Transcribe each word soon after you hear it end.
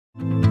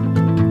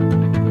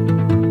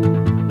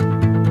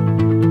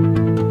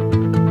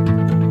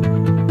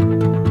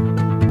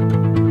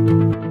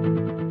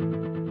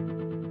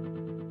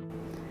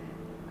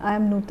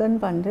Nutan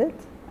Pandit.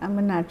 I'm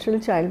a natural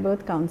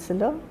childbirth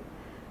counselor.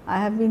 I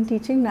have been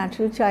teaching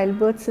natural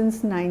childbirth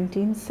since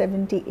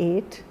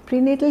 1978.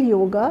 Prenatal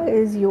yoga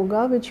is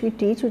yoga which we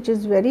teach, which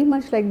is very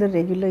much like the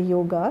regular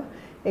yoga,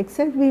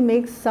 except we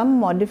make some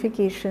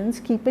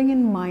modifications keeping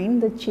in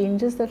mind the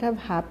changes that have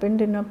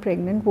happened in a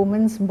pregnant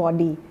woman's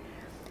body.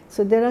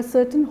 So there are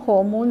certain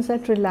hormones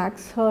that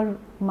relax her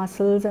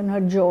muscles and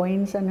her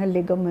joints and her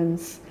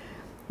ligaments.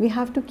 We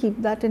have to keep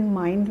that in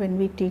mind when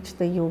we teach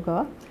the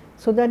yoga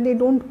so that they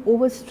don't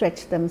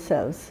overstretch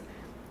themselves.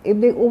 If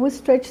they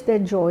overstretch their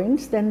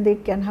joints, then they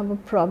can have a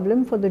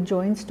problem for the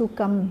joints to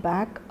come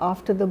back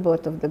after the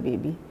birth of the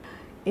baby.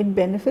 It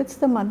benefits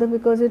the mother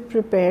because it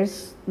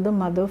prepares the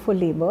mother for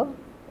labor.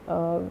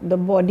 The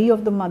body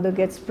of the mother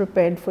gets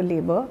prepared for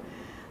labor.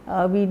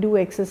 We do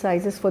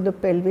exercises for the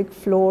pelvic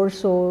floor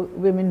so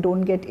women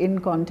don't get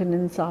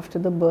incontinence after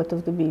the birth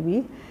of the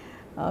baby.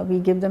 We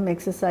give them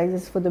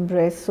exercises for the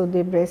breasts so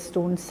their breasts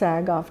don't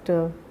sag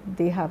after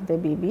they have their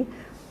baby.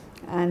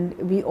 And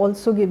we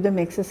also give them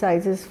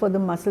exercises for the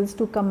muscles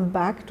to come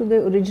back to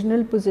their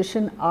original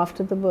position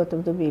after the birth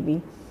of the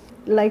baby.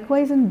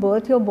 Likewise, in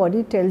birth, your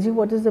body tells you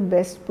what is the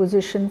best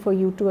position for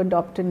you to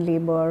adopt in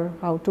labor,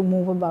 how to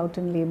move about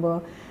in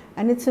labor,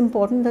 and it's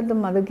important that the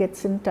mother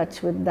gets in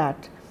touch with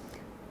that.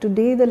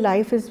 Today, the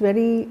life is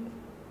very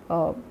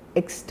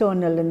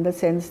external in the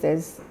sense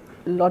there's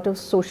a lot of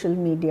social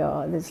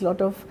media, there's a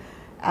lot of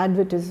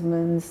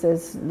advertisements,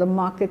 the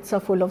markets are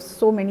full of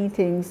so many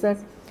things that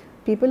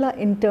people are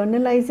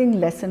internalizing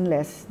less and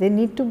less. They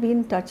need to be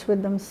in touch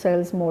with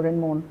themselves more and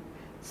more,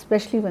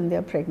 especially when they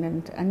are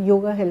pregnant, and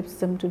yoga helps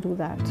them to do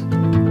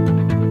that.